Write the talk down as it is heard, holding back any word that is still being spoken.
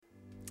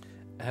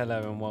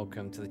Hello and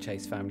welcome to the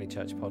Chase Family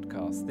Church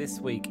podcast. This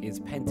week is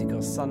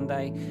Pentecost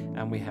Sunday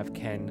and we have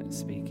Ken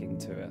speaking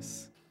to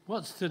us.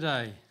 What's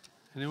today?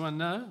 Anyone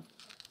know?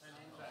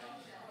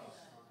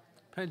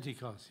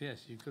 Pentecost,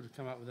 yes, you could have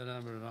come up with a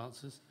number of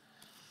answers.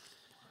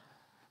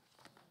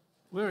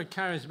 We're a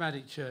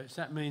charismatic church.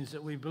 That means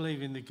that we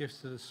believe in the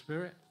gifts of the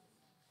Spirit.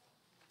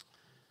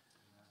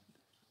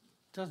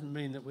 Doesn't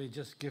mean that we're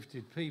just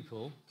gifted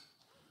people,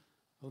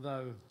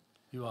 although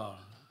you are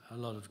a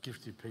lot of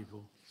gifted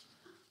people.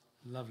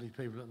 Lovely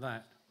people at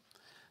that.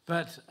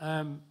 But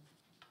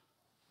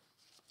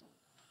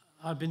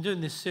I've been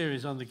doing this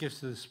series on the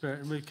gifts of the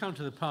Spirit, and we've come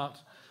to the part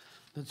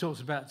that talks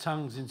about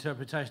tongues,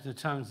 interpretation of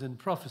tongues and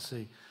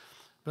prophecy.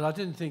 But I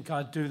didn't think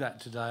I'd do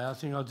that today. I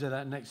think I'll do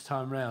that next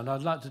time round.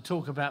 I'd like to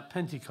talk about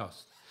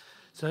Pentecost.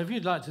 So if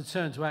you'd like to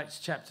turn to Acts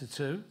chapter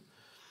 2.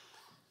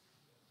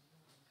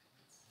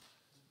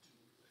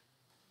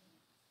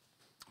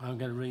 I'm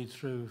going to read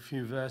through a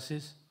few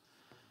verses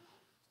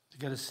to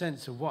get a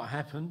sense of what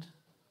happened.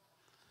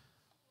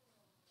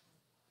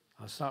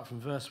 I'll start from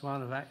verse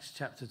 1 of Acts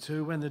chapter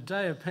 2. When the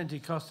day of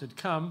Pentecost had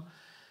come,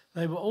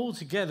 they were all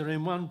together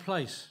in one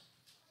place.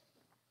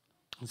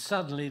 And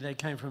suddenly there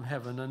came from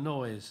heaven a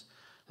noise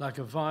like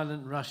a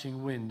violent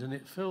rushing wind, and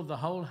it filled the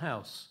whole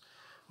house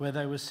where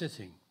they were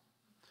sitting.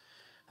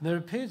 And there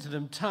appeared to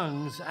them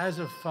tongues as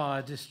of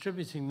fire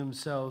distributing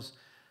themselves,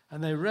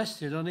 and they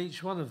rested on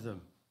each one of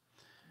them.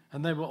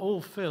 And they were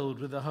all filled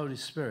with the Holy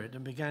Spirit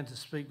and began to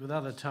speak with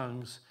other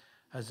tongues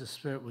as the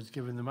Spirit was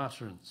giving them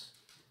utterance.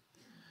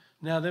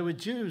 Now there were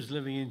Jews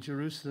living in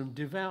Jerusalem,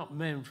 devout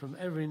men from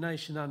every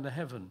nation under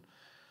heaven.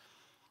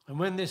 And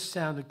when this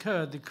sound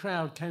occurred, the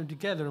crowd came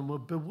together and were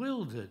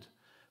bewildered,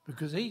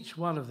 because each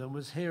one of them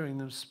was hearing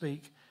them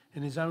speak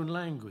in his own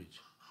language.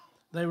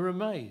 They were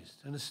amazed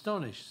and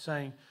astonished,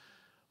 saying,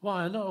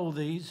 "Why are not all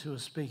these who are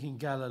speaking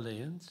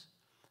Galileans?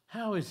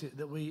 How is it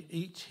that we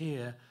each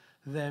hear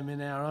them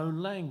in our own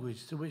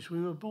language to which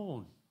we were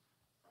born?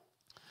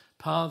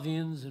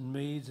 Parthians and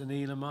Medes and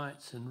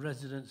Elamites and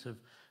residents of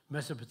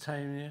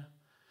Mesopotamia,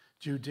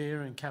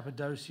 Judea and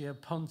Cappadocia,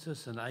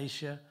 Pontus and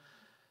Asia,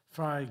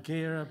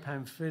 Phrygia,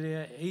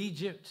 Pamphylia,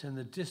 Egypt and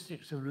the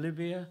districts of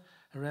Libya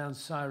around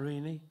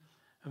Cyrene,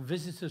 and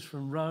visitors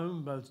from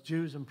Rome, both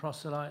Jews and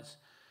proselytes,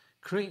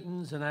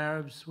 Cretans and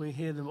Arabs, we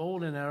hear them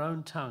all in our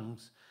own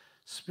tongues,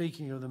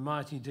 speaking of the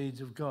mighty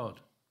deeds of God."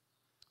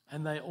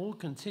 And they all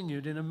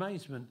continued in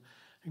amazement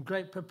and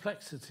great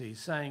perplexity,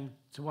 saying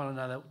to one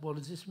another, "What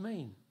does this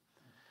mean?"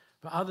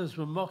 But others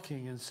were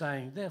mocking and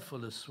saying, "They're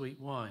full of sweet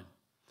wine."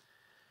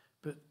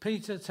 But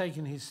Peter,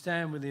 taking his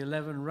stand with the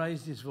 11,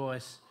 raised his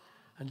voice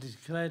and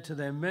declared to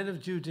them, "Men of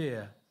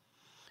Judea,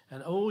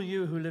 and all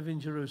you who live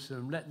in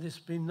Jerusalem, let this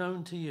be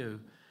known to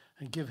you,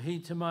 and give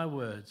heed to my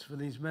words, for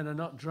these men are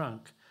not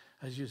drunk,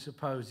 as you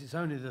suppose. It's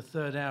only the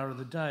third hour of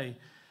the day,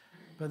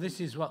 but this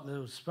is what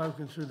was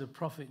spoken through the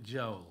prophet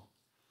Joel.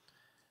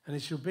 And it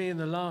shall be in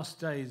the last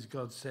days,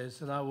 God says,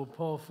 that I will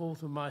pour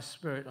forth of my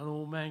Spirit on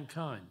all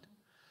mankind.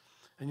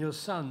 And your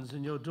sons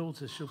and your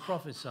daughters shall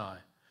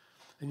prophesy,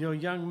 and your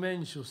young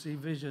men shall see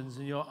visions,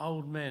 and your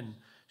old men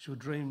shall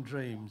dream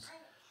dreams.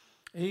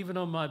 Even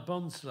on my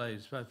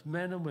bondslaves, both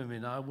men and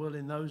women, I will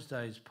in those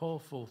days pour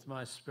forth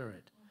my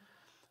Spirit,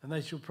 and they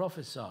shall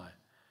prophesy.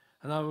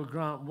 And I will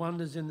grant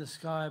wonders in the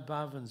sky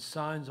above and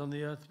signs on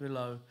the earth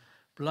below,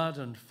 blood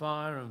and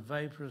fire and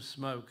vapor of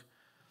smoke.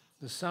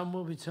 The sun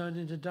will be turned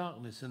into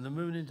darkness and the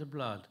moon into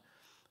blood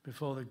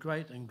before the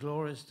great and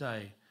glorious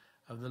day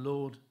of the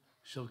Lord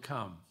shall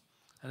come.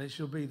 And it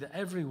shall be that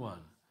everyone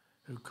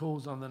who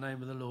calls on the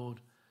name of the Lord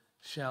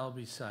shall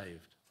be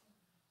saved."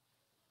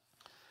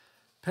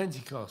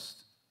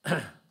 Pentecost.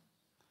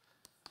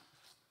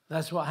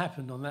 That's what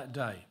happened on that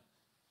day.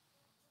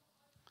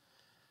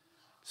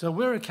 So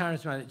we're a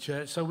charismatic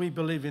church, so we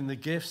believe in the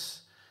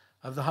gifts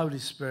of the Holy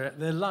Spirit.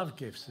 They're love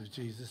gifts of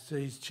Jesus to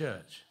his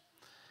church.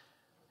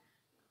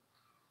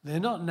 They're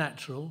not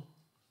natural,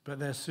 but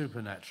they're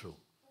supernatural.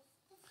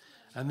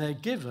 And they're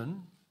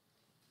given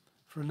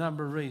for a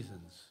number of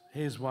reasons.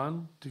 Here's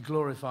one: to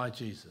glorify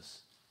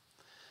Jesus.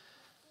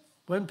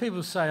 When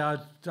people say, I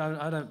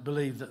don't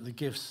believe that the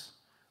gifts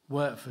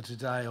work for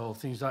today, or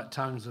things like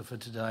tongues are for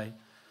today,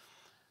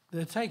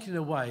 they're taking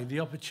away the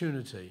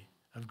opportunity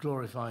of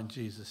glorifying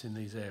Jesus in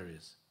these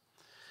areas.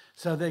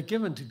 So they're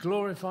given to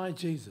glorify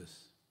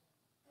Jesus,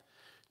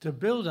 to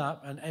build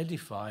up and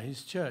edify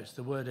his church.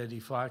 The word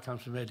edify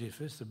comes from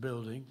edifice, the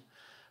building,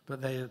 but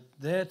they're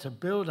there to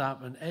build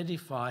up and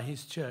edify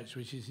his church,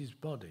 which is his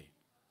body.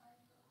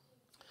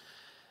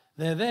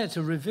 They're there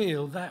to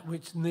reveal that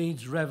which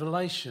needs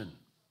revelation.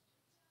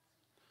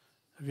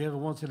 Have you ever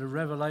wanted a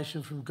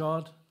revelation from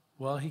God?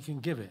 Well, he can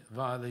give it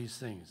via these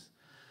things.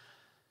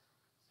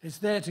 It's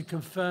there to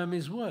confirm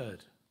his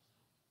word.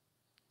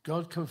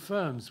 God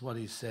confirms what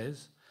he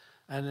says,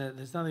 and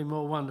there's nothing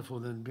more wonderful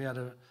than being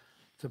able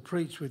to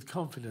preach with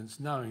confidence,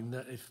 knowing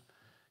that if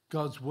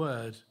God's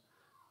word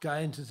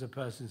enters a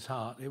person's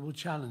heart, it will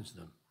challenge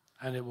them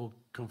and it will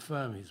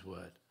confirm his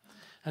word.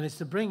 And it's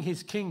to bring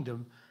his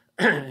kingdom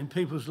in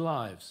people's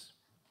lives.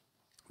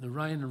 the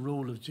reign and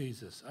rule of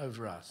Jesus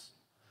over us.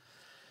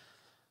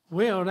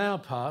 We on our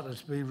part are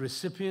to be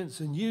recipients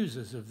and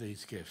users of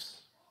these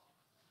gifts.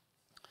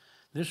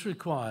 This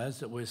requires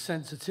that we're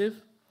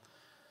sensitive,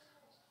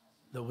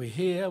 that we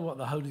hear what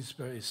the Holy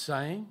Spirit is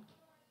saying,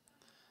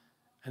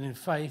 and in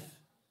faith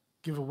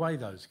give away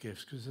those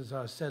gifts, because as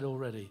I said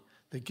already,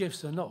 the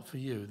gifts are not for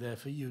you, they're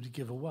for you to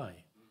give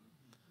away.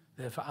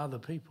 They're for other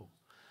people.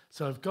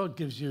 So if God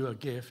gives you a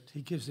gift,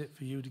 he gives it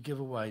for you to give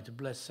away, to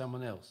bless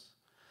someone else.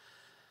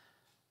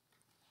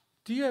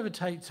 Do you ever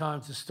take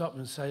time to stop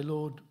and say,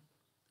 Lord,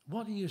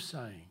 what are you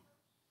saying?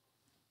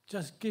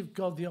 Just give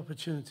God the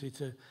opportunity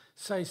to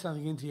say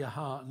something into your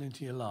heart and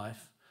into your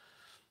life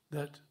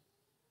that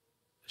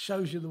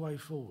shows you the way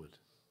forward.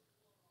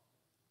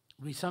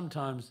 We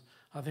sometimes,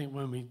 I think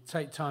when we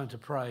take time to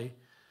pray,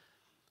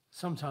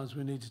 sometimes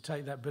we need to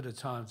take that bit of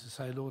time to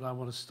say, Lord, I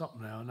want to stop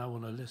now and I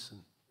want to listen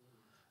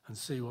and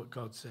see what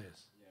God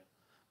says.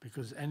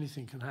 Because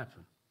anything can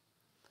happen.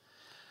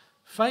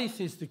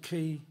 Faith is the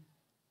key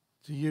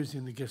to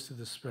using the gifts of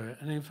the Spirit.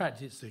 And in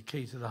fact, it's the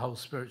key to the whole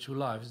spiritual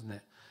life, isn't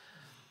it?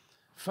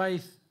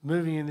 Faith,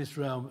 moving in this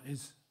realm,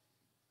 is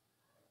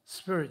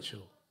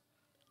spiritual.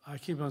 I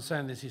keep on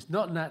saying this. It's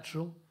not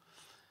natural.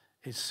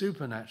 It's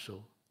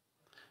supernatural.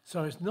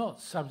 So it's not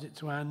subject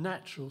to our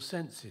natural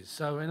senses.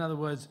 So in other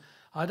words,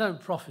 I don't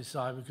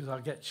prophesy because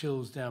I get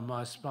chills down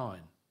my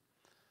spine.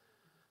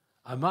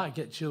 I might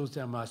get chills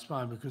down my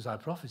spine because I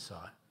prophesy.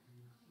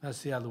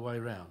 That's the other way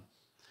around.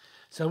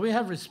 So we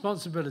have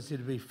responsibility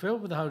to be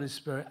filled with the Holy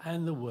Spirit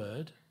and the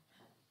Word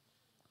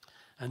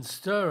and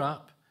stir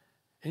up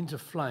into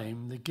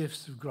flame the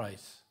gifts of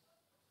grace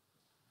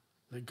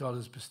that God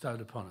has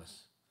bestowed upon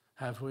us.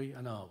 Have we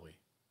and are we?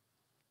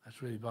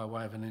 That's really by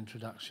way of an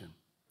introduction.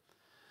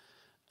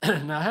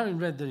 Now, having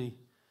read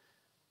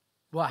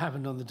what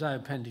happened on the day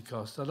of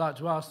Pentecost, I'd like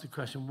to ask the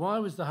question, why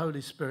was the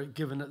Holy Spirit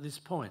given at this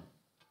point?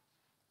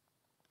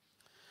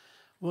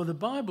 Well, the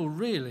Bible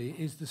really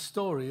is the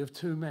story of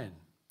two men.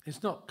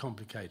 It's not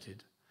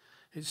complicated.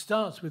 It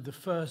starts with the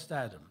first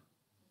Adam.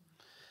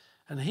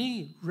 And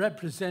he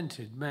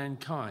represented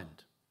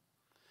mankind.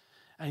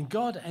 And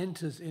God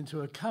enters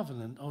into a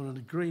covenant on an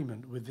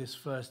agreement with this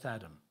first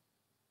Adam.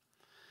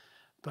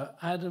 But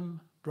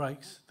Adam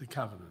breaks the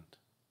covenant.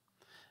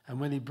 And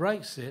when he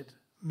breaks it,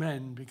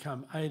 men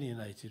become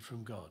alienated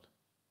from God.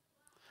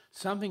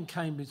 Something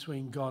came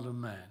between God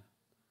and man.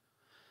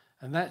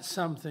 And that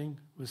something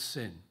was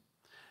sin.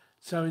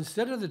 So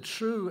instead of the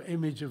true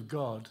image of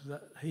God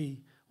that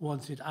he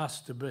wanted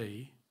us to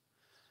be,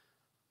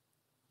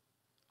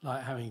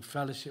 like having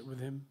fellowship with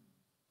him,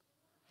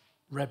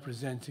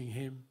 representing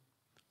him,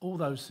 all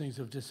those things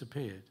have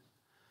disappeared.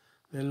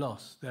 They're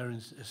lost, they're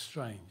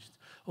estranged.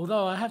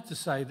 Although I have to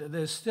say that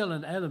there's still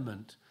an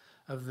element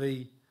of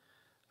the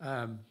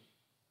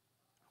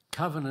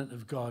covenant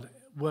of God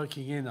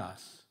working in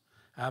us,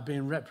 our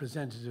being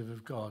representative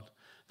of God.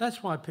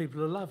 That's why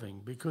people are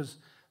loving, because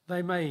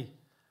they may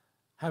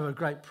have a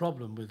great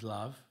problem with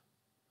love,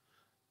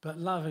 but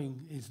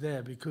loving is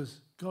there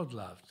because God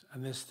loved,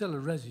 and there's still a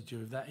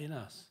residue of that in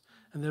us.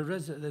 And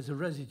there's a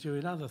residue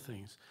in other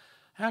things.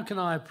 How can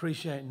I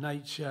appreciate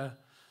nature,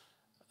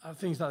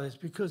 things like this?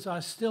 Because I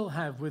still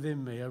have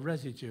within me a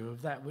residue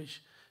of that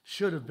which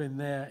should have been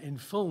there in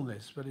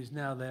fullness, but is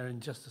now there in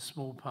just a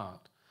small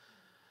part.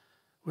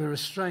 We're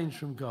estranged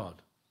from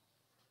God.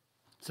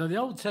 So the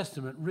Old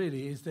Testament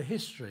really is the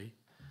history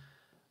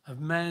of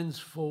man's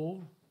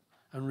fall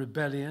and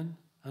rebellion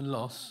and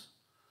loss,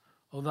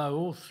 although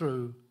all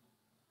through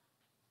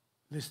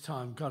this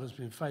time God has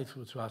been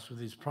faithful to us with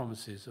his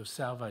promises of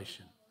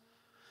salvation.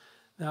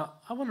 Now,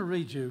 I want to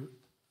read you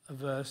a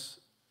verse.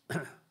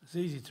 It's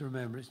easy to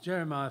remember. It's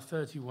Jeremiah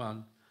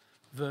 31,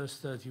 verse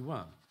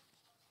 31.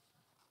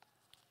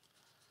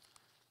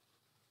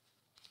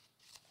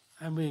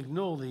 And we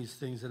ignore these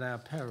things at our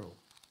peril.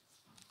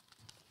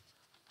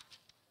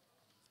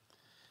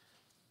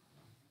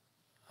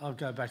 I'll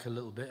go back a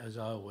little bit, as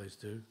I always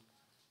do.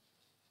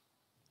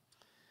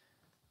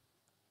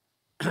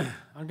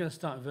 I'm going to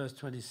start at verse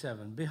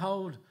 27.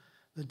 Behold,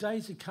 the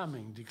days are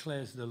coming,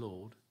 declares the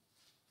Lord,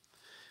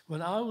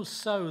 when I will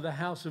sow the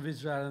house of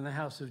Israel and the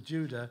house of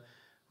Judah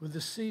with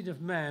the seed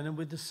of man and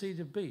with the seed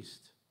of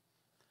beast.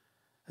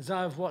 As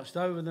I have watched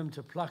over them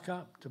to pluck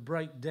up, to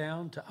break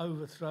down, to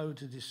overthrow,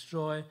 to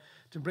destroy,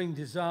 to bring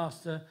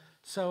disaster,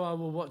 so I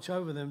will watch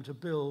over them to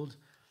build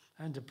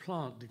and to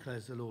plant,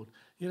 declares the Lord.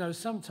 You know,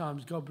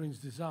 sometimes God brings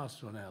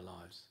disaster on our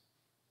lives.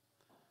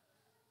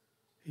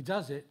 He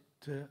does it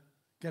to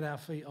get our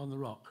feet on the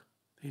rock.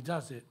 He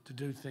does it to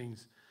do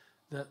things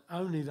that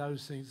only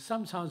those things.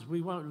 Sometimes we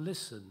won't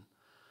listen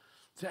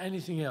to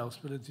anything else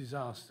but a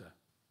disaster.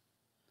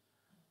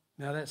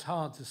 Now that's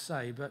hard to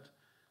say, but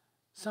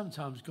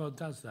sometimes God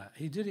does that.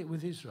 He did it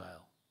with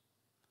Israel.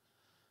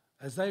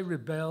 As they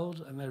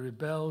rebelled and they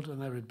rebelled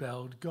and they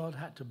rebelled, God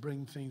had to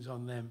bring things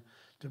on them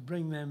to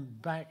bring them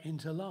back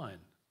into line.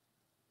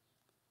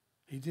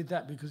 He did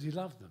that because he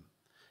loved them.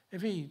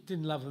 If he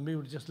didn't love them, he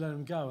would have just let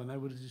them go and they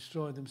would have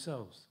destroyed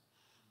themselves.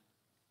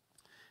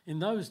 In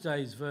those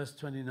days, verse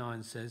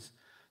 29 says,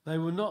 They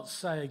will not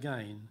say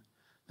again,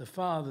 the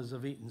fathers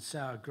have eaten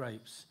sour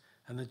grapes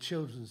and the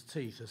children's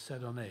teeth are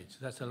set on edge.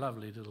 That's a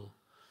lovely little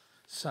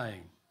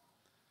saying.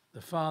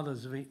 The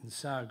fathers have eaten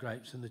sour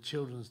grapes and the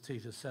children's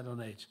teeth are set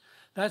on edge.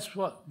 That's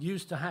what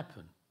used to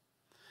happen.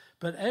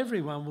 But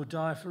everyone will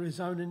die for his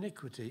own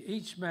iniquity.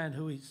 Each man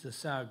who eats the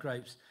sour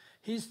grapes,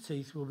 his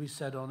teeth will be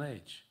set on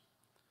edge.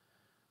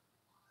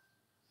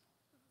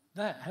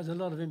 That has a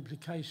lot of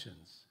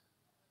implications.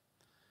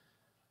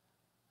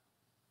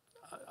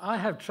 I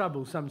have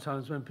trouble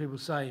sometimes when people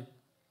say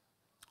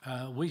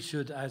we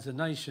should, as a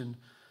nation,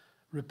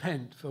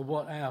 repent for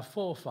what our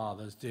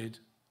forefathers did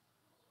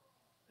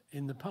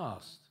in the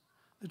past.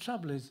 The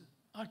trouble is,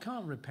 I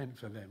can't repent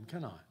for them,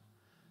 can I?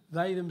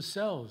 They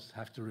themselves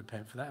have to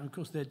repent for that, and of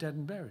course they're dead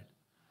and buried.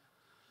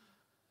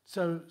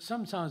 So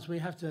sometimes we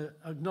have to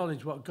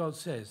acknowledge what God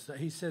says, that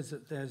he says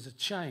that there's a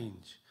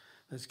change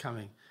that's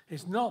coming.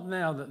 It's not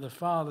now that the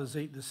fathers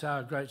eat the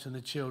sour grapes and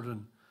the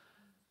children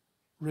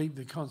reap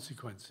the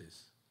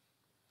consequences.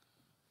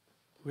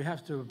 We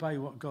have to obey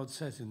what God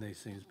says in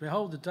these things.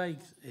 Behold, the day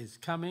is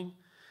coming,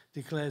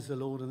 declares the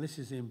Lord, and this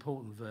is the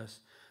important verse,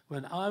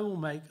 when I will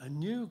make a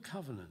new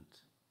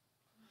covenant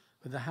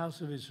with the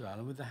house of Israel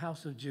and with the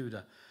house of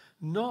Judah,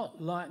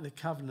 not like the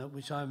covenant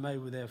which I made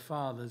with their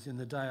fathers in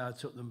the day I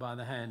took them by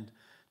the hand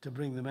to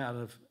bring them out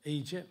of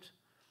Egypt,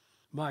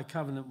 my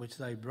covenant which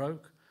they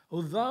broke,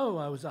 although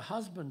I was a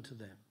husband to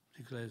them,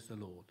 declares the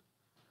Lord.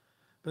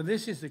 But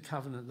this is the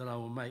covenant that I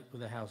will make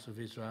with the house of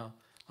Israel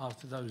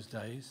after those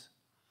days.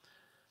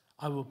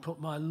 I will put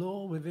my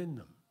law within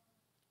them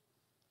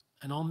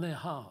and on their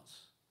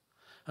hearts,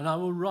 and I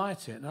will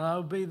write it, and I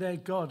will be their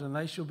God, and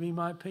they shall be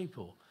my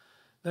people.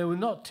 They will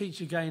not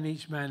teach again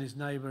each man his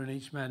neighbour and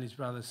each man his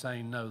brother,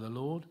 saying, know the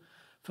Lord,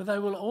 for they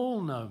will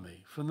all know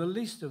me, from the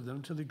least of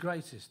them to the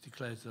greatest,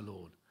 declares the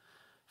Lord.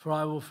 For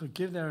I will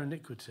forgive their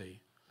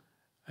iniquity,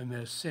 and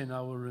their sin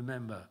I will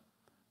remember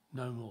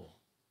no more.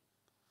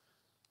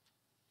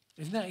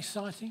 Isn't that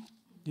exciting?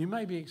 You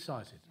may be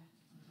excited.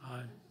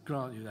 I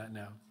grant you that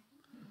now.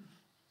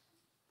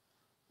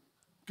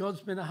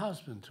 God's been a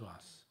husband to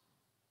us.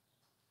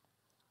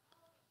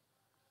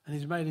 And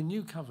he's made a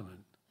new covenant.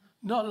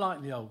 Not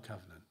like the old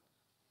covenant.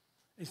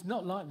 It's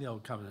not like the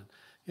old covenant.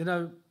 You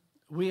know,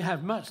 we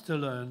have much to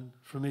learn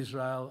from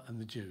Israel and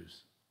the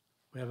Jews.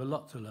 We have a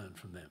lot to learn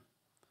from them.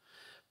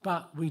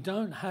 But we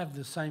don't have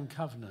the same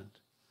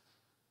covenant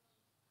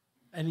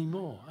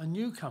anymore. A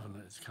new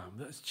covenant has come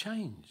that's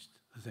changed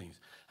the things.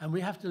 And we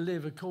have to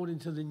live according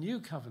to the new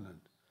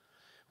covenant,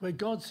 where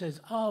God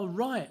says, I'll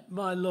write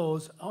my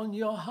laws on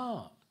your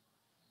heart.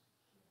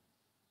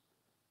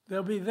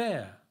 They'll be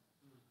there.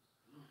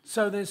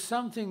 So there's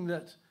something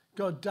that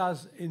God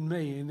does in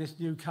me in this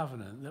new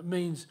covenant that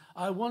means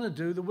I want to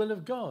do the will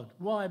of God.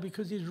 Why?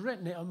 Because he's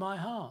written it on my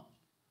heart.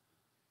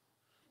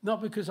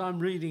 Not because I'm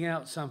reading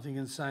out something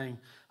and saying,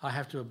 I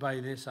have to obey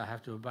this, I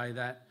have to obey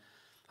that,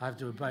 I have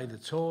to obey the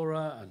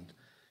Torah and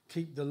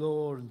keep the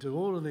law and do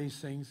all of these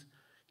things.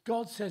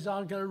 God says,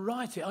 I'm going to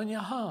write it on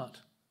your heart.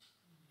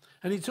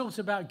 And he talks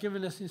about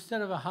giving us,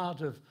 instead of a heart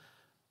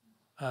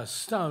of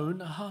stone,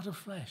 a heart of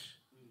flesh.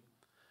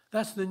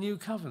 That's the new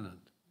covenant.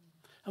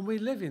 And we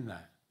live in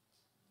that.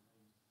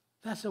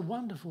 That's a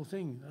wonderful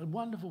thing, a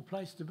wonderful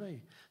place to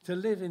be, to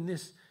live in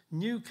this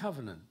new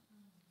covenant.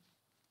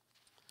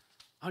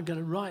 I'm going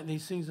to write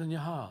these things on your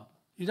heart.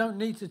 You don't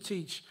need to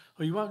teach,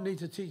 or you won't need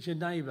to teach your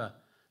neighbour,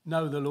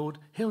 know the Lord.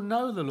 He'll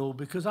know the Lord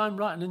because I'm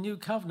writing a new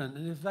covenant.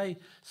 And if they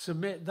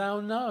submit,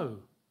 they'll know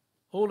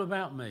all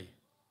about me.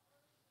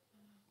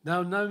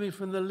 They'll know me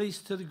from the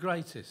least to the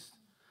greatest.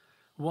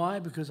 Why?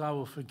 Because I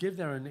will forgive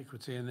their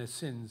iniquity and their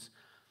sins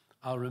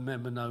I'll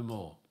remember no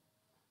more.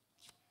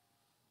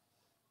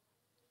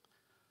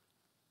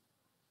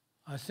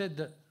 I said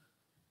that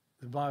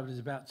the Bible is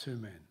about two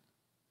men.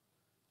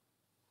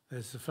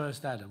 There's the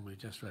first Adam we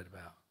just read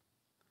about,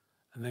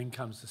 and then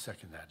comes the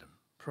second Adam.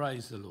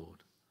 Praise the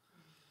Lord.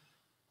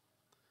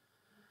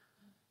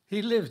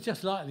 He lived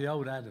just like the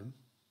old Adam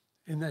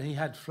in that he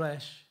had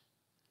flesh,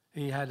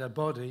 he had a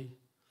body,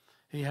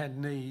 he had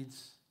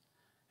needs,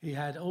 he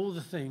had all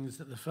the things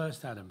that the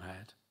first Adam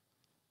had,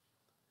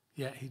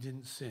 yet he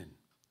didn't sin.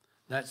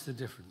 That's the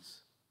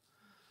difference.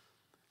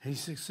 He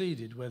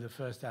succeeded where the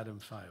first Adam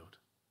failed.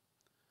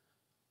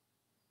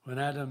 When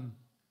the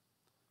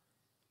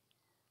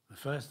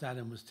first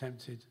Adam was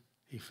tempted,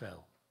 he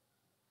fell.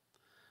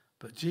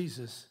 But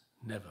Jesus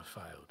never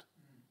failed.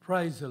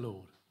 Praise the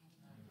Lord.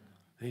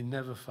 He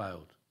never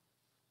failed.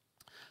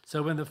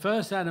 So when the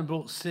first Adam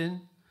brought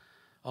sin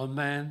on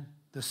man,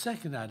 the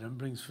second Adam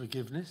brings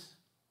forgiveness,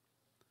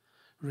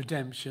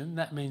 redemption.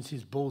 That means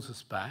he's brought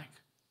us back.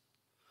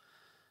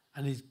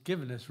 And he's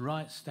given us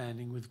right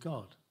standing with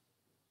God.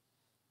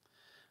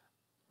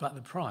 But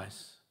the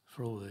price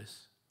for all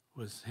this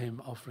was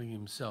him offering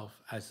himself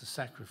as the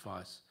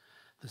sacrifice,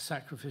 the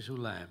sacrificial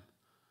lamb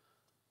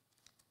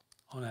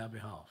on our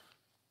behalf.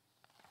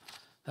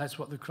 That's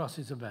what the cross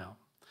is about.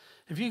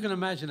 If you can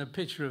imagine a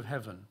picture of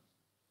heaven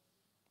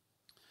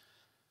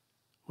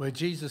where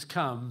Jesus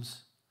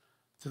comes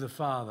to the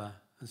Father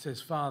and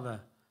says, Father,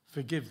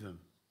 forgive them.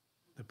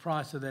 The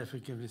price of their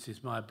forgiveness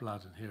is my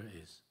blood, and here it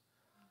is.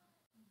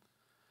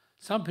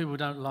 Some people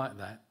don't like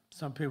that.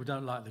 Some people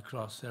don't like the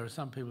cross. There are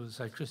some people that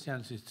say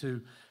Christianity is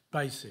too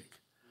basic,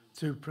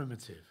 too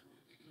primitive.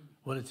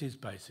 Well, it is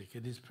basic.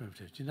 It is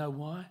primitive. Do you know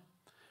why?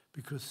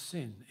 Because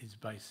sin is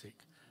basic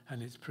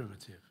and it's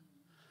primitive.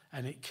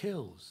 And it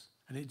kills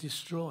and it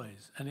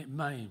destroys and it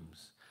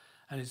maims.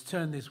 And it's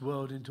turned this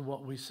world into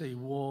what we see,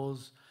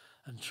 wars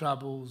and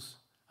troubles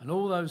and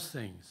all those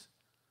things.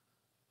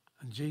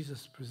 And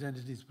Jesus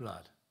presented his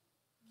blood.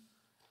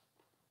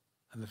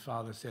 And the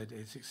Father said,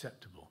 it's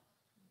acceptable.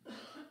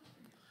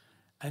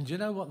 And do you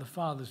know what the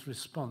Father's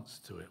response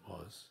to it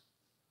was?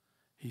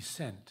 He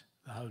sent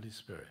the Holy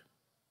Spirit.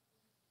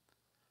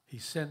 He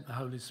sent the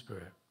Holy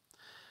Spirit.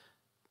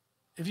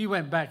 If you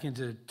went back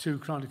into 2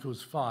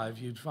 Chronicles 5,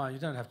 you'd find,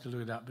 you don't have to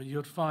look it up, but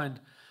you'd find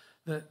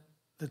that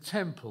the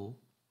temple,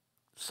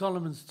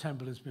 Solomon's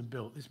temple, has been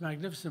built, this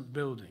magnificent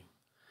building.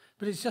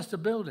 But it's just a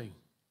building.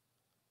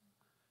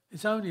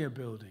 It's only a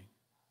building.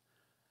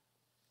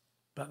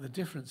 But the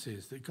difference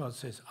is that God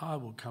says, I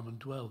will come and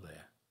dwell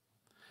there.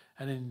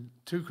 And in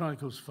 2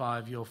 Chronicles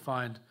 5, you'll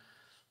find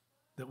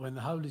that when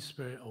the Holy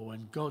Spirit, or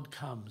when God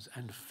comes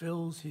and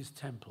fills his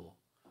temple,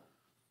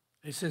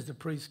 it says the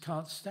priests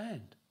can't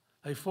stand.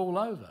 They fall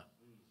over.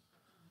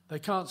 They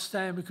can't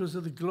stand because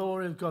of the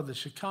glory of God, the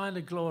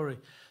Shekinah glory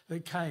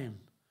that came.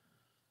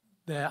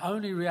 Their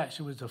only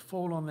reaction was to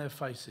fall on their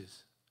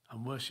faces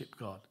and worship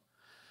God.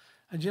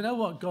 And you know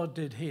what God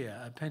did here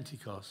at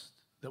Pentecost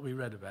that we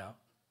read about?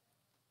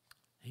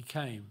 He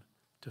came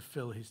to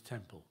fill his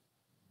temple.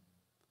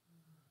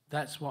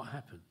 That's what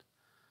happened.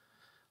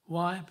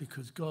 Why?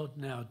 Because God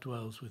now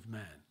dwells with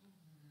man.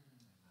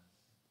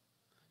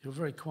 You're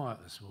very quiet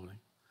this morning.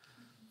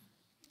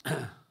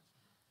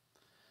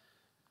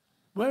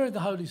 Where had the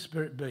Holy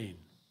Spirit been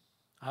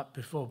up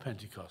before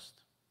Pentecost?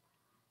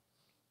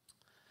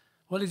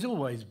 Well, he's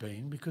always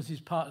been, because he's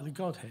part of the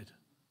Godhead.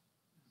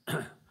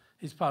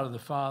 He's part of the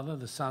Father,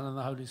 the Son, and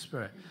the Holy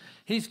Spirit.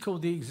 He's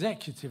called the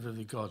executive of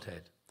the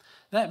Godhead.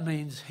 That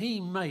means he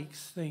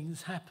makes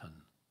things happen.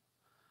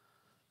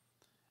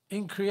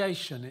 In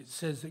creation, it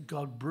says that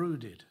God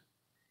brooded.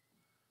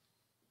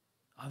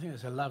 I think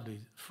that's a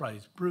lovely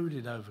phrase,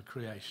 brooded over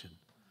creation.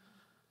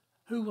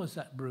 Who was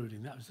that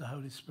brooding? That was the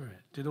Holy Spirit,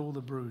 did all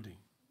the brooding.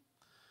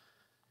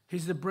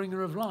 He's the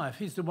bringer of life.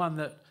 He's the one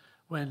that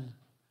when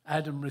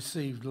Adam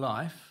received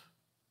life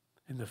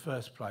in the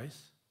first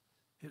place,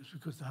 it was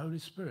because the Holy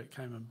Spirit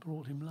came and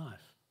brought him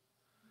life.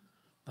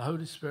 The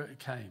Holy Spirit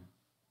came.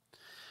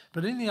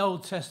 But in the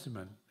Old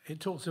Testament, it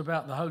talks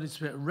about the Holy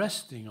Spirit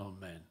resting on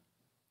men.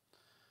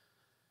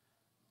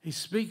 He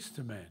speaks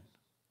to men.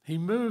 He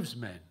moves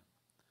men.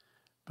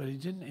 But he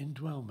didn't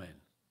indwell men.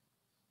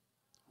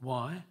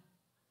 Why?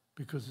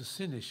 Because the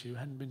sin issue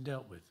hadn't been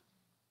dealt with.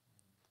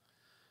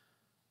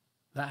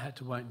 That had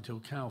to wait until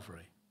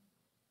Calvary,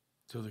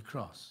 till the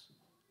cross.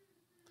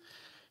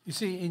 You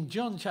see, in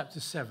John chapter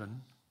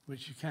 7,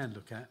 which you can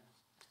look at,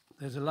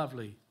 there's a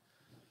lovely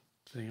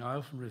thing. I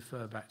often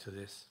refer back to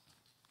this.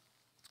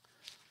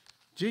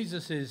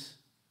 Jesus is,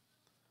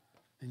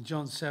 in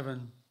John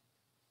 7,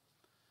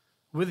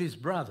 with his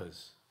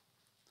brothers.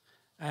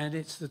 And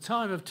it's the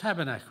time of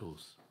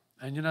tabernacles.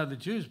 And you know, the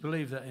Jews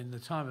believe that in the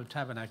time of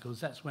tabernacles,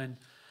 that's when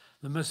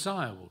the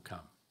Messiah will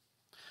come.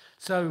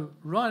 So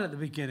right at the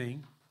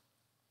beginning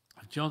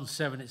of John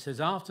 7, it says,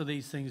 after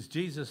these things,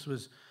 Jesus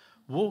was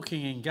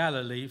walking in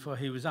Galilee, for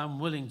he was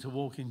unwilling to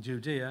walk in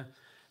Judea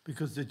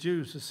because the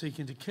Jews were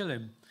seeking to kill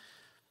him.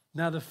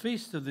 Now the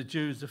feast of the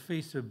Jews, the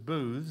feast of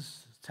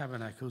booths,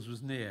 tabernacles,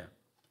 was near.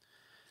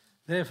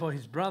 Therefore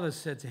his brothers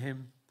said to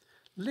him,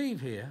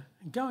 leave here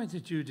and go into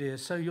Judea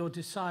so your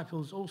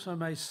disciples also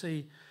may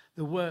see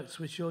the works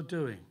which you're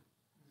doing.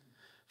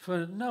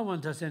 For no one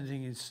does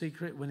anything in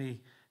secret when he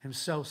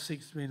himself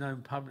seeks to be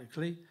known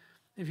publicly.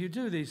 If you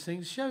do these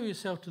things, show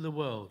yourself to the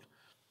world.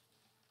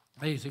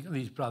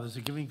 These brothers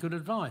are giving good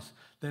advice.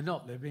 They're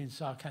not. They're being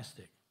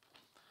sarcastic.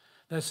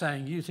 They're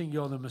saying, you think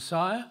you're the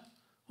Messiah?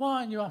 Why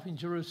aren't you up in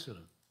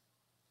Jerusalem?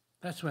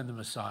 That's when the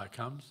Messiah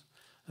comes,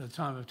 at the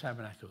time of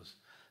tabernacles.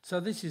 So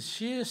this is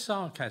sheer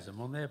sarcasm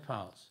on their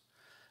parts.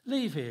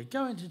 Leave here,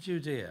 go into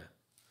Judea,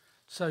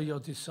 so your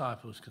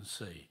disciples can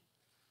see.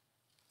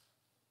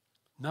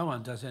 No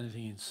one does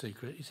anything in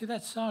secret. You see,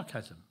 that's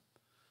sarcasm.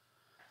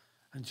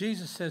 And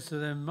Jesus says to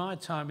them, my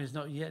time is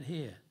not yet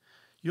here.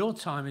 Your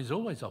time is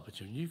always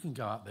opportune. You can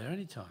go up there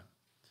anytime.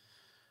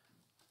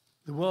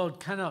 The world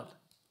cannot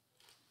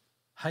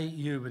hate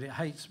you, but it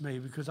hates me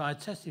because I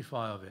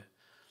testify of it,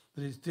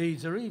 that its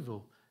deeds are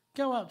evil.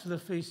 Go up to the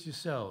feast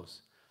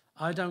yourselves.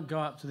 I don't go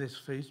up to this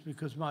feast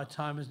because my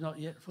time has not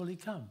yet fully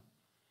come.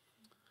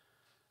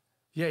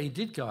 Yet he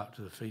did go up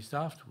to the feast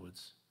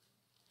afterwards.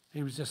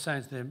 He was just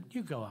saying to them,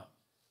 you go up.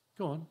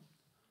 Go on.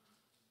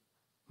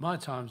 My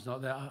time's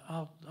not there.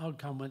 I'll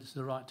come when it's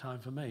the right time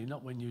for me,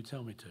 not when you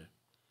tell me to.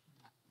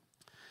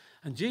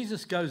 And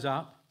Jesus goes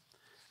up,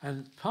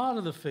 and part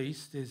of the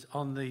feast is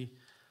on the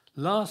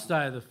last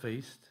day of the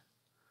feast.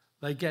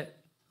 They get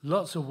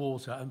lots of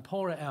water and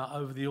pour it out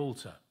over the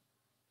altar.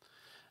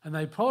 And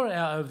they pour it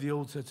out over the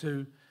altar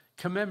to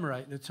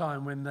commemorate the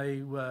time when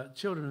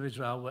children of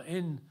Israel were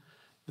in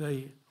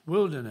the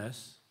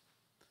wilderness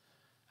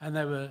and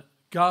they were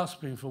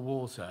gasping for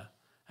water,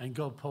 and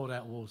God poured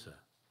out water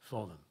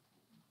for them.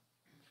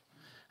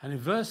 And in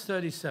verse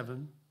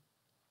 37,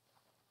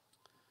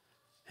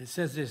 it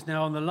says this,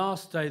 "Now on the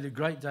last day, the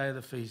great day of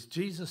the feast,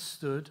 Jesus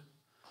stood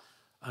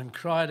and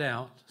cried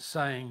out,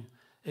 saying,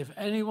 'If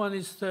anyone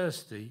is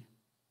thirsty,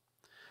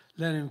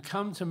 let him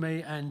come to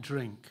me and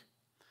drink.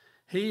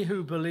 He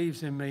who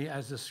believes in me,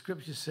 as the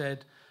scripture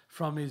said,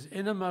 from his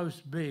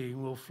innermost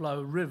being will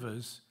flow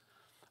rivers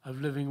of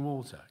living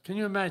water.'" Can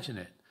you imagine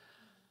it?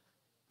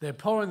 They're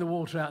pouring the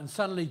water out, and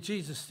suddenly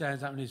Jesus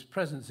stands up, and his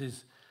presence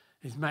is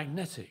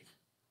magnetic.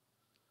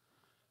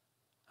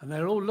 And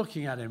they're all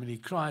looking at him, and he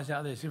cries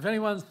out this, "If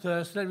anyone's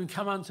thirsty, let him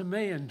come unto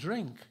me and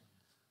drink.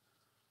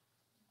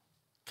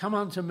 Come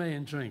unto me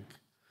and drink."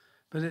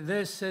 But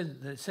it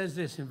says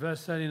this in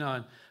verse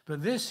 39,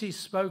 "But this he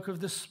spoke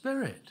of the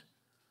Spirit,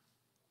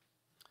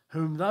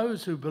 whom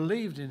those who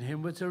believed in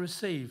him were to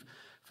receive.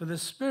 For the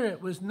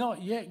Spirit was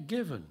not yet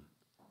given,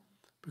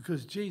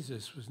 because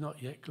Jesus was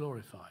not yet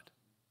glorified."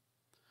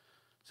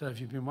 So if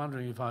you've been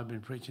wondering if I've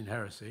been preaching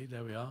heresy,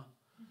 there we are.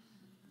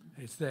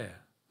 It's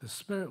there. The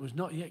Spirit was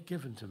not yet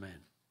given to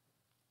men.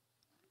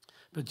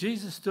 But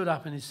Jesus stood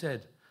up and he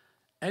said,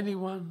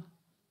 "Anyone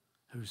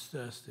who's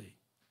thirsty,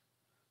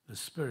 the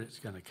Spirit's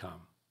going to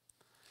come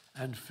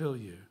and fill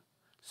you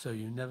so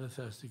you never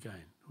thirst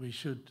again." We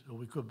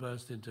could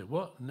burst into,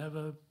 what?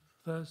 Never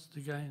thirst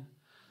again?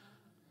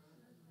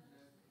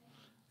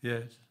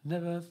 Yes.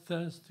 Never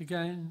thirst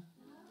again.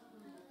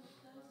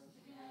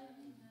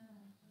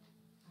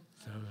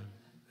 So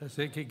that's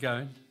it, keep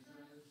going.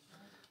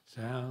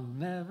 Shall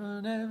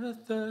never, never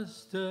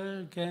thirst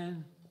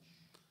again.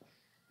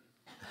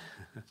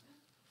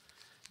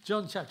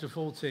 John chapter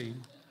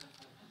 14.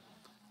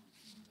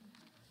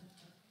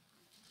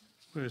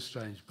 We're a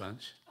strange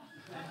bunch.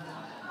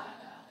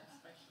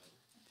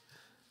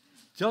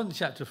 John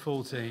chapter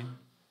 14,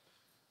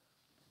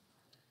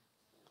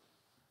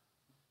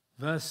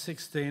 verse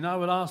 16. "I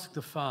will ask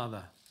the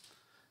Father,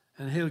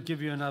 and he'll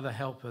give you another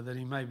helper, that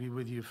he may be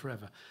with you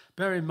forever."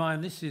 Bear in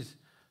mind, this is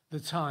the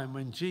time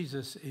when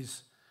Jesus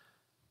is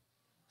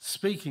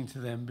speaking to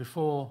them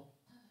before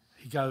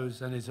he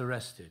goes and is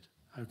arrested,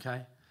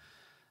 okay?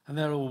 And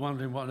they're all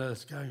wondering what on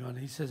earth's going on.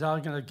 He says,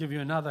 "I'm going to give you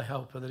another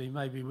helper, that he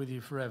may be with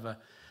you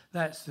forever.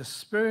 That's the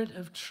Spirit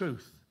of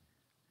truth,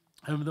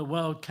 whom the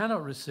world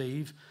cannot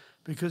receive,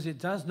 because it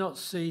does not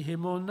see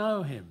him or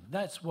know him."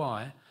 That's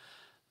why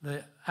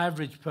the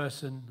average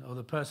person, or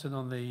the person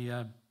on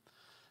the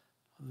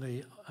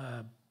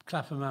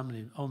Clapham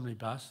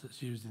omnibus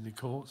that's used in the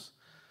courts,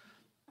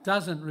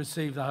 doesn't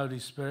receive the Holy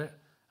Spirit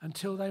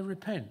until they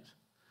repent.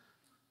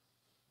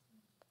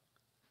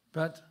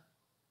 But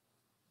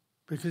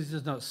because he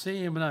does not see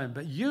him or know him,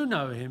 but you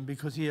know him,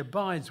 because he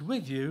abides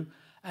with you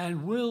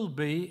and will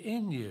be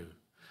in you.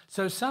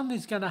 So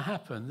something's going to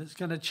happen that's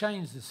going to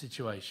change the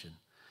situation.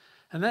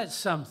 And that's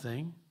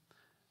something,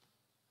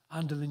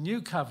 under the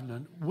new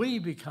covenant, we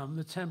become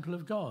the temple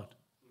of God.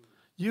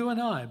 You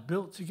and I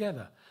built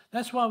together.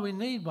 That's why we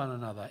need one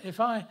another.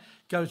 If I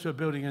go to a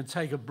building and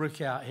take a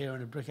brick out here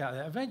and a brick out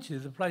there, eventually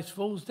the place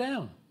falls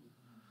down.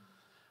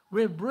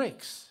 We're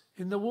bricks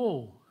in the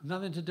wall,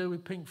 nothing to do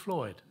with Pink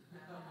Floyd.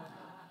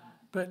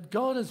 But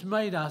God has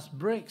made us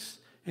bricks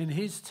in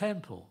his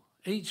temple,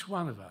 each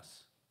one of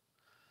us.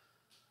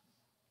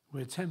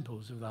 We're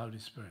temples of the Holy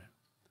Spirit.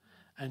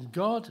 And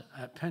God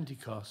at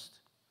Pentecost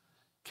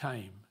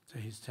came to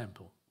his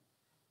temple.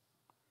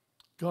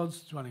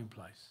 God's dwelling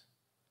place.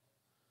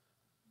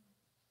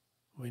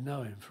 We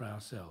know him for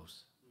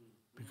ourselves,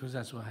 because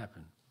that's what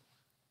happened.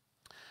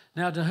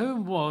 Now, to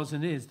whom was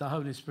and is the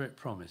Holy Spirit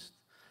promised?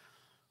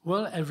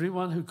 Well,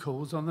 everyone who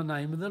calls on the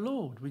name of the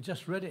Lord. We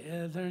just read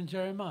it there in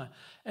Jeremiah.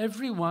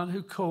 Everyone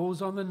who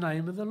calls on the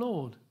name of the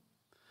Lord.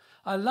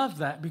 I love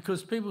that,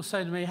 because people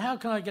say to me, "How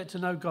can I get to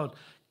know God?"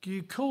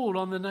 You call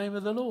on the name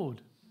of the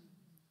Lord.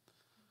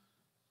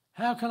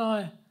 How can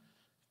I,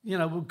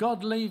 will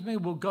God leave me?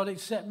 Will God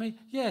accept me?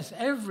 Yes,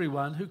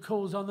 everyone who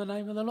calls on the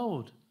name of the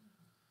Lord.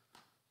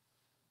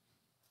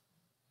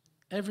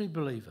 Every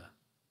believer.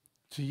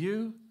 To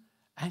you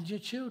and your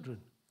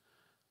children.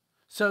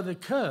 So the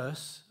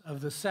curse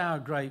of the sour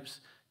grapes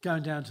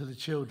going down to the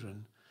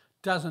children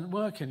doesn't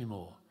work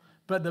anymore.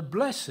 But the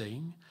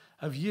blessing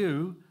of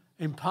you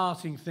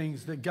imparting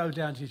things that go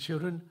down to your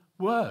children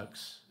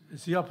works.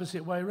 It's the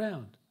opposite way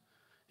around.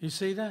 You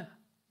see that?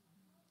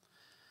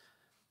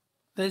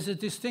 There's a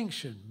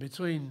distinction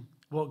between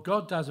what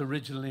God does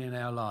originally in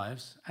our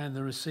lives and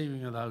the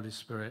receiving of the Holy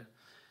Spirit.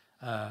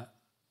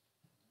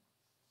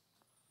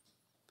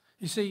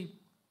 You see,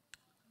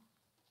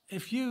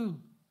 if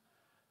you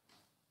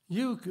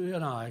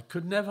and I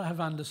could never have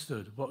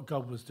understood what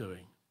God was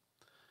doing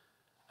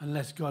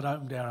unless God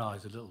opened our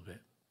eyes a little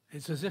bit.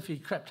 It's as if he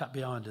crept up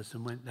behind us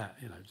and went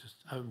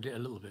just opened it a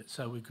little bit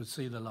so we could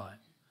see the light.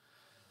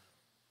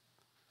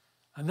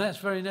 And that's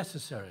very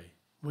necessary.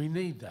 We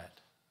need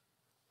that.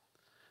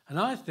 And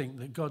I think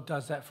that God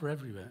does that for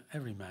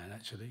every man,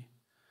 actually.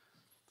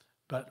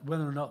 But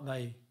whether or not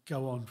they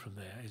go on from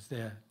there is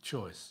their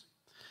choice.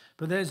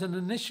 But there's an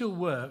initial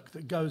work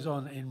that goes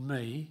on in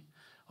me,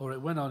 or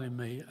it went on in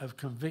me, of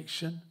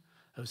conviction,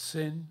 of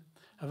sin,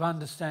 of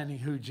understanding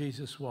who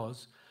Jesus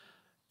was.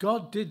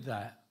 God did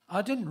that.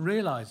 I didn't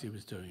realise he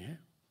was doing it.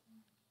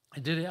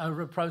 He did it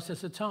over a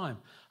process of time.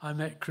 I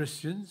met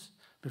Christians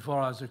before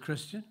I was a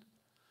Christian,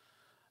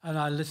 and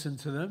I listened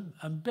to them,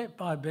 and bit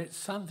by bit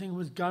something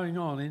was going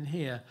on in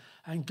here,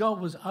 and God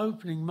was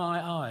opening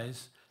my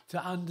eyes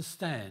to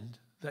understand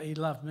that he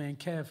loved me and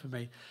cared for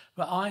me.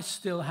 But I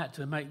still had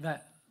to make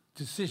that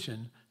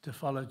decision to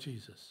follow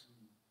Jesus.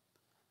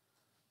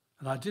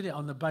 And I did it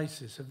on the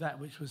basis of that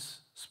which was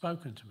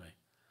spoken to me,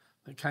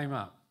 that came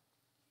up.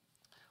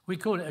 We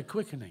call it a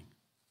quickening.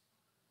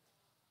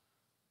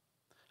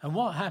 And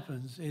what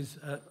happens is,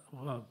 at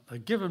a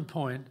given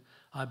point,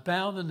 I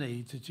bow the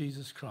knee to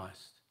Jesus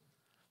Christ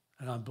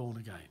and I'm born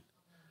again.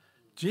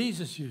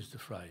 Jesus used the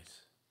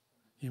phrase,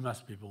 you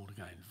must be born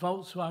again.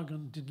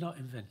 Volkswagen did not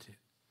invent it.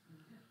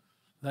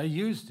 They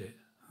used it.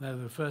 They were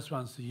the first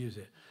ones to use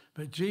it.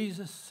 But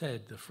Jesus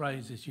said the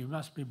phrase is, you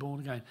must be born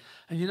again.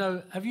 And you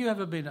know, have you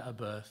ever been at a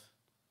birth?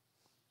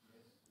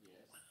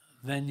 Yes.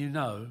 Then you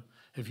know,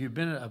 if you've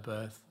been at a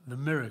birth, the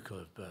miracle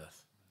of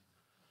birth.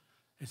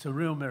 It's a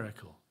real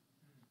miracle.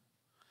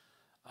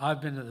 I've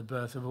been at the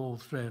birth of all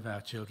three of our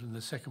children.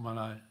 The second one,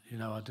 I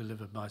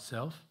delivered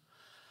myself.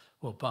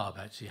 Well, Barb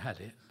actually had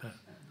it, but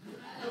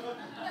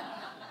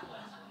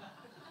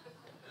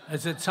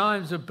it's at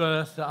times of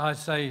birth that I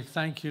say,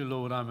 thank you,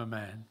 Lord, I'm a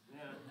man.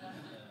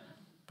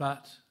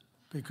 But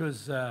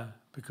because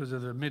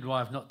of the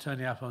midwife not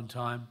turning up on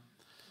time,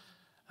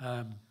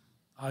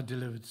 I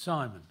delivered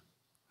Simon,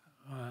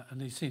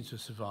 and he seems to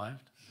have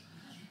survived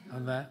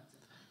on that.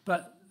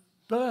 But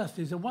birth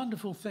is a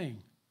wonderful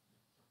thing.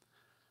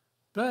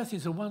 Birth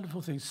is a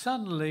wonderful thing.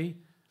 Suddenly,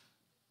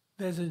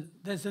 there's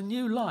a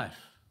new life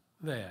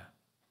there,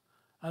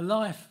 a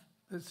life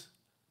that's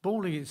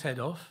bawling its head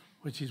off,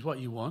 which is what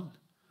you want,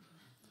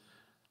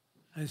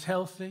 and it's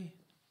healthy,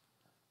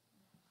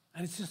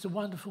 and it's just a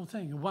wonderful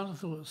thing, a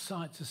wonderful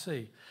sight to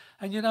see.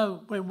 And you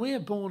know, when we're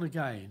born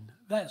again,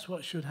 that's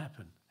what should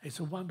happen. It's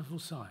a wonderful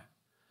sight.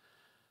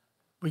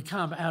 We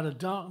come out of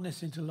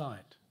darkness into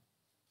light,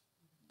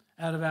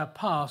 out of our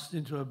past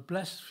into a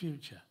blessed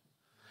future.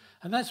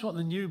 And that's what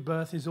the new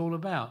birth is all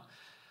about.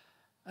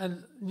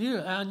 And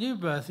our new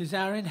birth is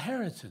our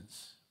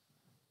inheritance.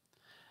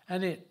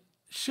 And it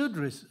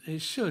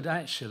should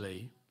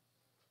actually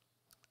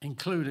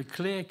include a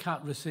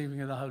clear-cut receiving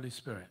of the Holy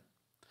Spirit.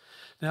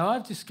 Now,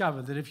 I've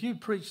discovered that if you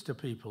preach to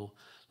people,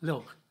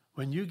 look,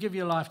 when you give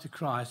your life to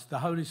Christ, the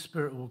Holy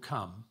Spirit will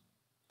come,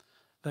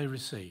 they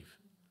receive.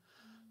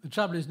 The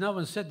trouble is, no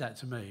one said that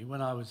to me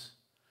when I was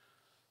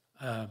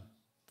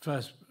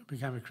first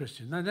became a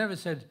Christian. They never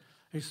said,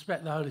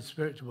 expect the Holy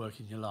Spirit to work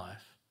in your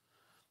life.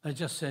 They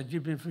just said,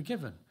 you've been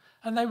forgiven.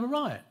 And they were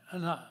right.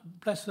 And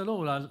bless the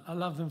Lord, I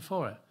love them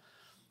for it.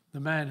 The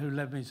man who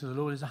led me to the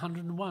Lord is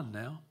 101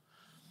 now.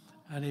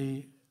 And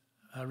he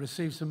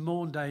received some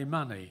Maunday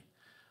money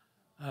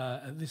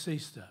at this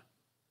Easter.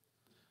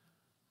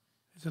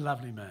 He's a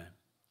lovely man.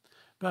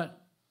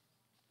 But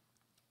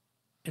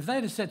if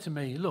they'd have said to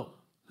me, look,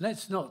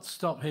 let's not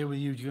stop here with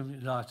you giving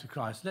your life to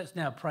Christ. Let's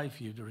now pray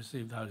for you to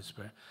receive the Holy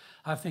Spirit.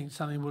 I think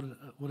something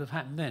would have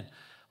happened then.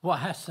 What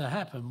has to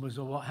happen was,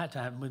 or what had to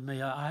happen with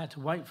me, I had to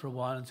wait for a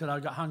while until I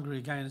got hungry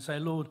again and say,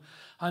 Lord,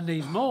 I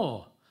need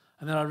more.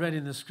 And then I read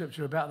in the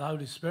scripture about the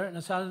Holy Spirit and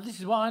I said, this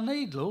is what I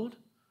need, Lord.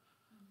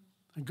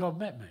 And God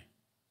met me.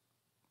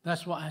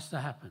 That's what has to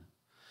happen.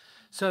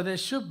 So there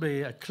should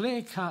be a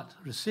clear-cut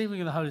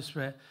receiving of the Holy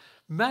Spirit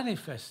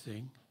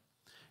manifesting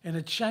in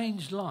a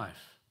changed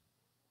life.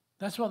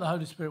 That's what the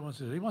Holy Spirit wants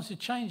to do. He wants to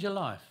change your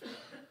life.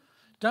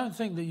 Don't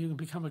think that you can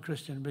become a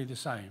Christian and be the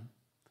same.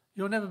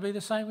 You'll never be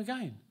the same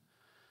again.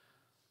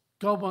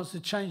 God wants to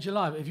change your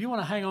life. If you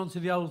want to hang on to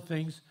the old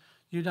things,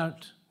 you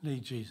don't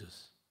need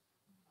Jesus.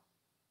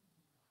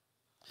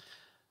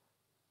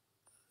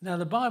 Now,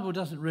 the Bible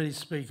doesn't really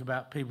speak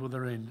about people that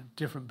are in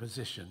different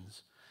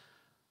positions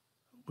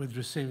with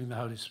receiving the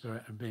Holy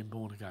Spirit and being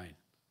born again.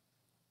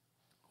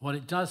 What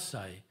it does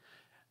say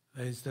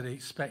is that it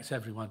expects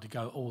everyone to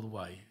go all the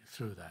way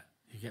through that.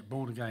 You get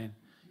born again,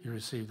 you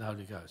receive the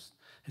Holy Ghost.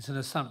 It's an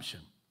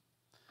assumption.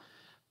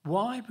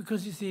 Why?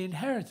 Because it's the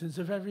inheritance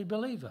of every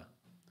believer.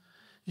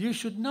 You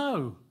should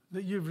know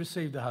that you've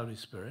received the Holy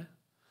Spirit.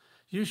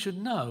 You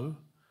should know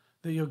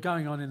that you're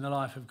going on in the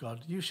life of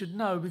God. You should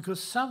know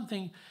because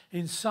something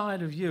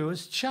inside of you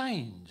has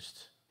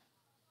changed.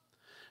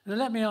 Now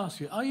let me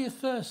ask you, are you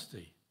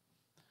thirsty?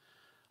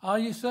 Are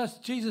you thirsty?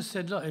 Jesus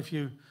said, look, if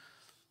you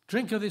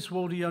drink of this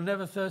water, you'll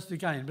never thirst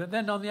again. But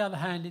then on the other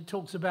hand, it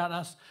talks about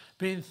us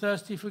being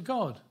thirsty for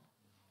God.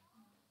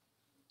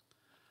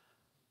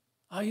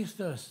 Are you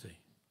thirsty?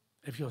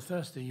 If you're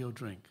thirsty, you'll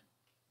drink.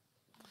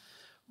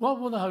 What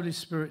will the Holy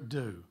Spirit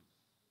do?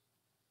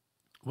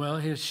 Well,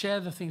 he'll share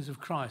the things of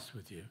Christ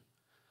with you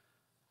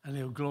and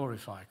he'll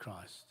glorify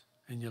Christ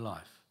in your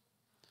life.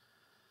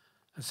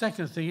 The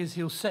second thing is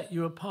he'll set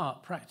you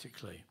apart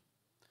practically.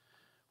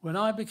 When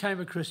I became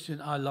a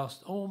Christian, I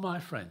lost all my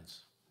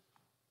friends.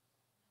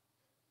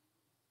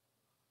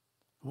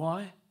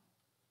 Why?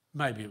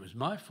 Maybe it was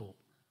my fault.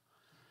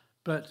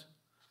 But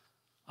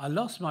I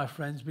lost my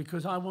friends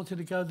because I wanted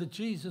to go the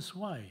Jesus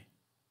way.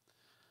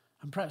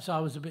 And perhaps I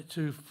was a bit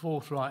too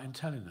forthright in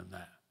telling them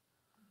that.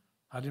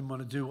 I didn't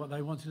want to do what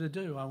they wanted to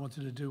do. I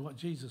wanted to do what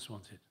Jesus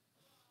wanted.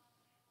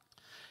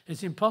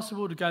 It's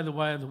impossible to go the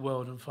way of the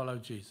world and follow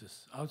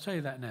Jesus. I'll tell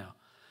you that now.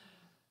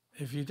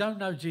 If you don't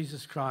know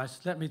Jesus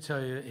Christ, let me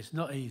tell you, it's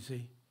not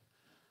easy.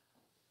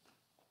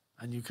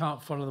 And you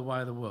can't follow the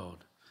way of the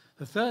world.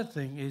 The third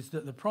thing is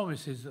that the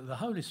promise is that the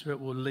Holy Spirit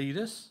will lead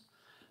us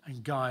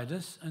and guide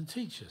us and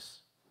teach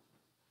us.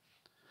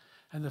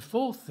 And the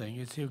fourth thing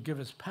is he'll give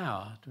us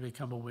power to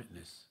become a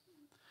witness.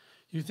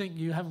 You think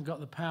you haven't got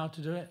the power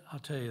to do it? I'll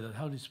tell you, the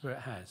Holy Spirit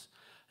has.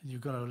 And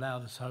you've got to allow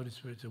this Holy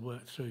Spirit to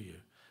work through you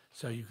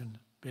so you can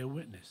be a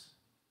witness.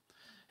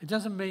 It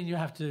doesn't mean you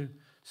have to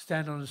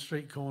stand on a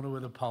street corner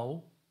with a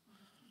pole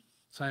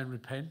saying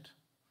repent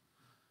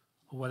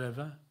or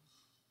whatever.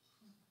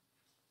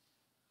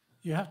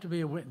 You have to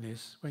be a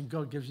witness when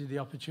God gives you the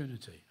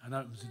opportunity and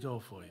opens the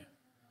door for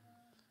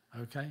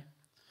you. Okay?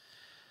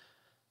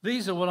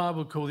 These are what I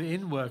would call the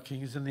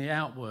inworkings and the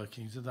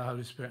outworkings of the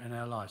Holy Spirit in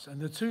our lives. And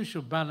the two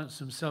should balance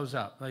themselves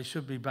up. They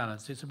should be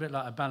balanced. It's a bit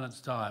like a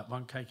balanced diet.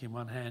 One cake in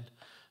one hand,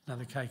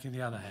 another cake in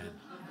the other hand.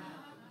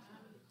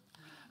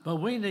 But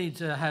we need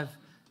to have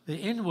the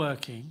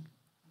inworking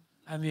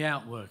and the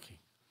outworking.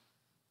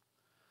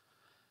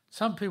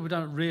 Some people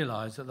don't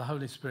realise that the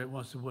Holy Spirit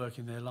wants to work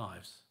in their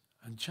lives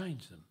and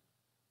change them.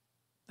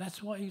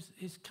 That's what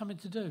he's coming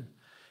to do.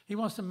 He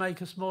wants to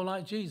make us more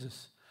like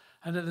Jesus.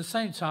 And at the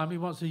same time, he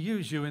wants to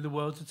use you in the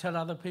world to tell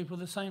other people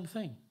the same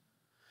thing.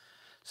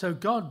 So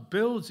God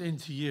builds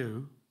into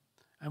you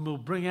and will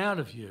bring out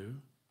of you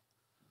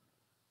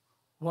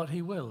what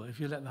he will if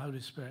you let the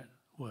Holy Spirit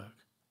work.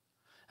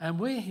 And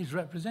we're his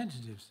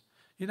representatives.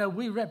 You know,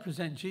 we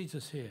represent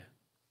Jesus here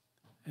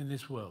in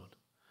this world.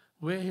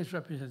 We're his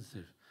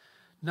representative.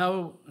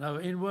 No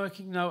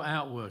inworking, no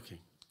outworking.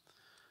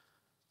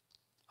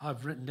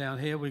 I've written down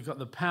here, we've got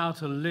the power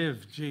to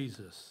live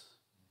Jesus.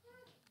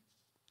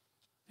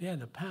 Yeah,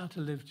 the power to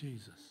live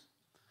Jesus.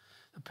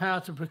 The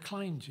power to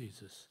proclaim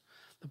Jesus.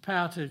 The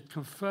power to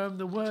confirm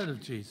the word of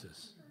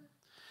Jesus.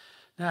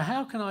 Now,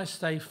 how can I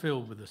stay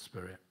filled with the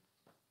Spirit?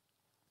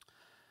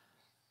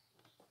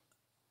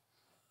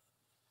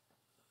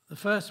 The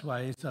first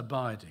way is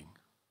abiding.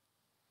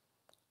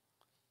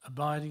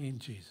 Abiding in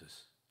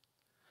Jesus.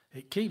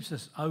 It keeps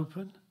us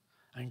open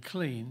and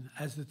clean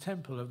as the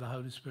temple of the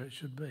Holy Spirit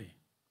should be.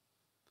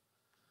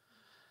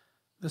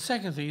 The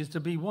second thing is to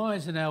be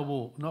wise in our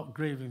walk, not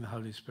grieving the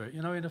Holy Spirit.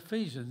 You know, in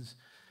Ephesians,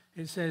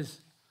 it says,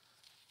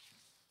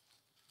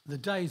 the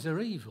days are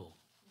evil.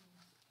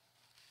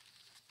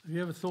 Have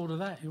you ever thought of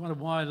that? You wonder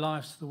why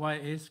life's the way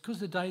it is? Because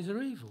the days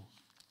are evil.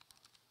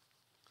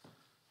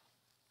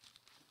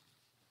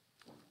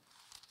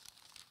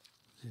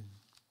 It's in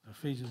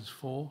Ephesians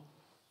 4,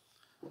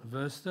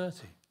 verse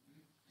 30.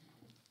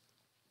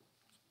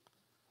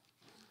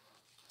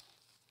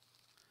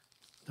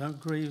 Don't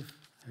grieve.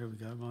 Here we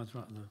go, mine's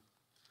right on the...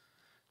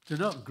 Do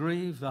not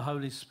grieve the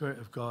Holy Spirit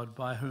of God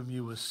by whom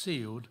you were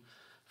sealed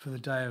for the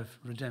day of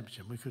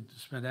redemption. We could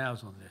spend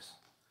hours on this.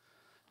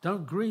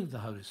 Don't grieve the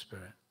Holy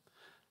Spirit.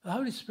 The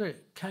Holy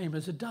Spirit came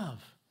as a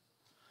dove.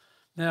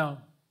 Now,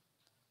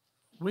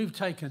 we've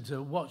taken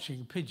to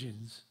watching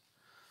pigeons,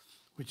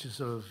 which is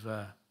sort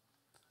of,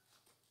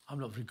 I'm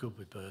not very good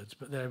with birds,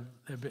 but they're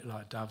a bit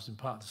like doves and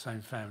part of the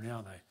same family,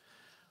 aren't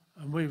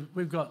they? And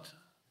we've got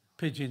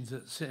pigeons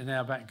that sit in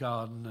our back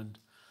garden and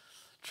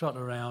trot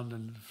around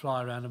and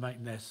fly around and make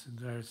nests and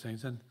various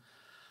things. And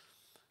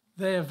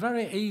they're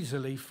very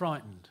easily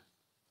frightened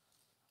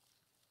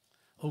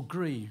or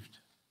grieved.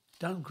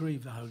 Don't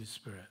grieve the Holy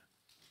Spirit.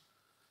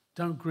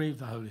 Don't grieve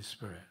the Holy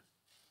Spirit.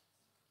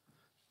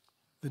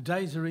 The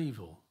days are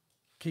evil.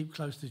 Keep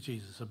close to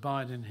Jesus.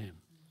 Abide in him.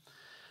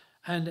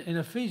 And in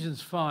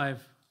Ephesians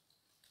 5,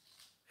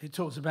 it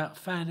talks about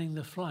fanning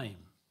the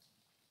flame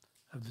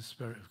of the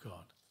Spirit of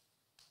God.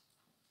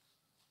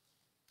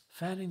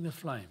 Fanning the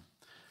flame.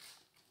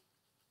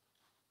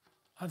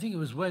 I think it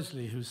was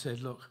Wesley who said,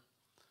 look,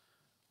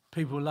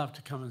 people love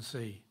to come and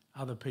see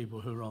other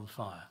people who are on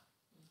fire.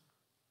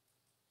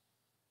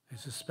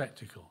 It's a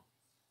spectacle.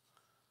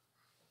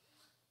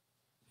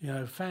 You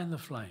know, fan the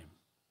flame.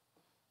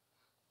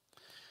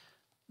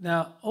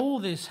 Now, all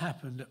this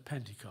happened at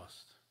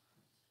Pentecost.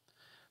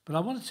 But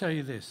I want to tell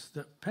you this,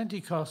 that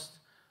Pentecost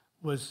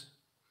was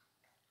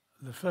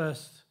the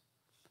first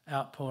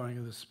outpouring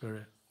of the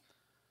Spirit,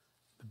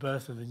 the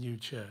birth of the new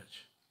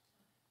church.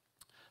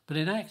 But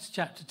in Acts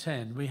chapter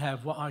 10, we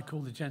have what I call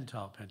the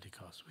Gentile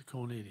Pentecost with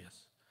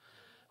Cornelius,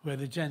 where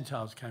the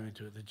Gentiles came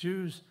into it. The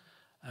Jews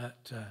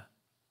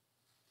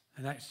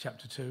in Acts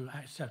chapter 2,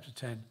 Acts chapter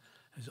 10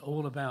 is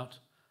all about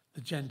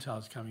the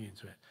Gentiles coming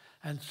into it.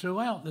 And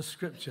throughout the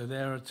scripture,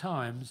 there are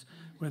times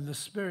when the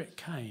Spirit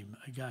came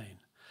again.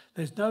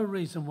 There's no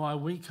reason why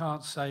we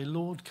can't say,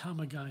 Lord, come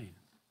again.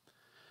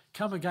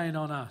 come again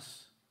on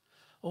us,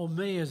 or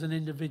me as an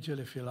individual,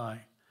 if you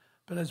like,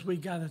 but as we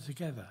gather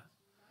together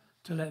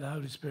to let the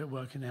Holy Spirit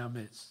work in our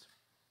midst.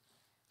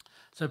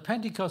 So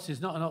Pentecost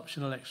is not an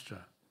optional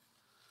extra.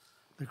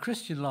 The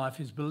Christian life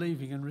is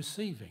believing and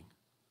receiving.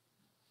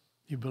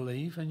 You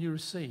believe and you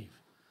receive.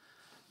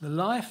 The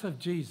life of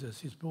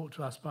Jesus is brought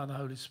to us by the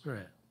Holy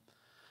Spirit,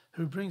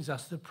 who brings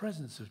us the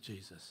presence of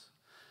Jesus.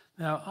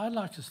 Now, I'd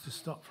like us to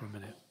stop for a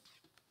minute.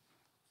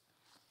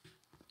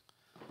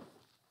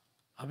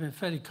 I've been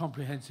fairly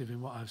comprehensive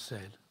in what I've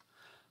said.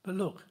 But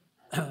look,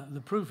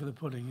 the proof of the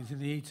pudding is in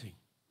the eating.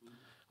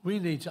 We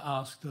need to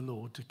ask the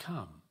Lord to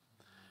come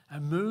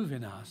and move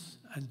in us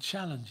and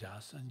challenge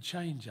us and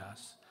change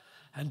us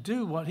and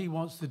do what he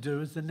wants to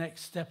do as the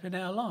next step in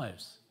our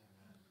lives.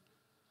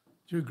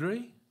 Do you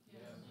agree? Yeah.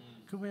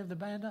 Could we have the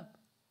band up?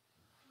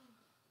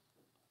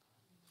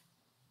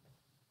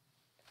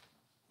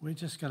 We're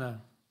just going to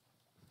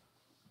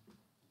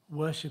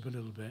worship a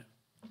little bit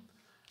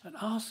and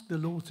ask the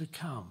Lord to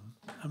come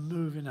and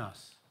move in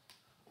us.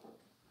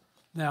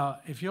 Now,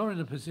 if you're in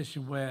a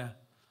position where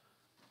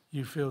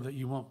you feel that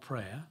you want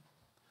prayer,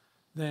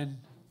 then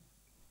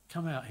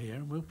come out here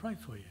and we'll pray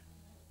for you.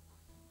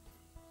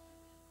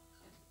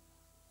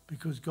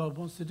 Because God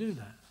wants to do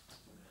that.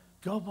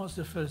 God wants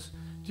to fill us.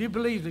 Do you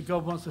believe that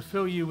God wants to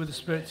fill you with the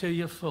Spirit till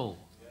you're full?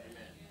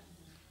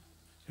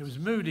 It was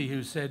Moody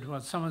who said,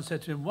 when someone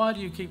said to him, why do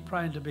you keep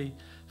praying to be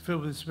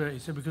filled with the Spirit? He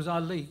said, because I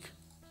leak.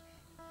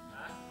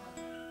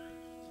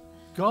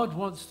 God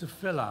wants to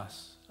fill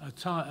us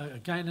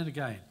again and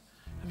again.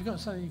 Have you got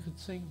something you could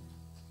sing?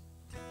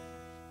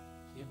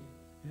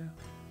 Yeah?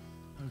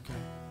 Okay.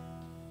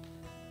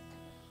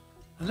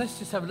 And let's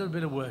just have a little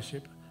bit of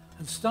worship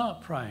and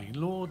start praying.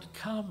 Lord,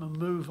 come and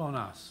move on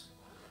us.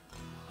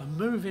 And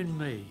move in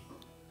me.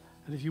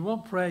 And if you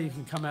want prayer, you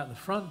can come out the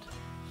front.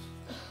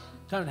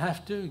 Don't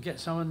have to. Get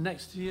someone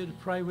next to you to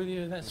pray with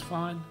you. That's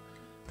fine.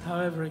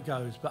 However it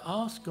goes. But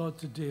ask God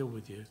to deal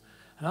with you.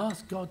 And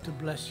ask God to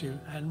bless you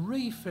and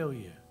refill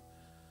you.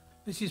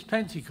 This is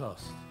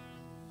Pentecost.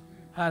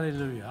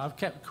 Hallelujah. I've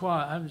kept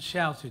quiet. I haven't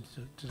shouted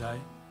today.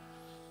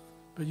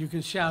 But you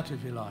can shout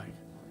if you like.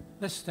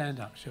 Let's stand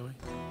up, shall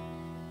we?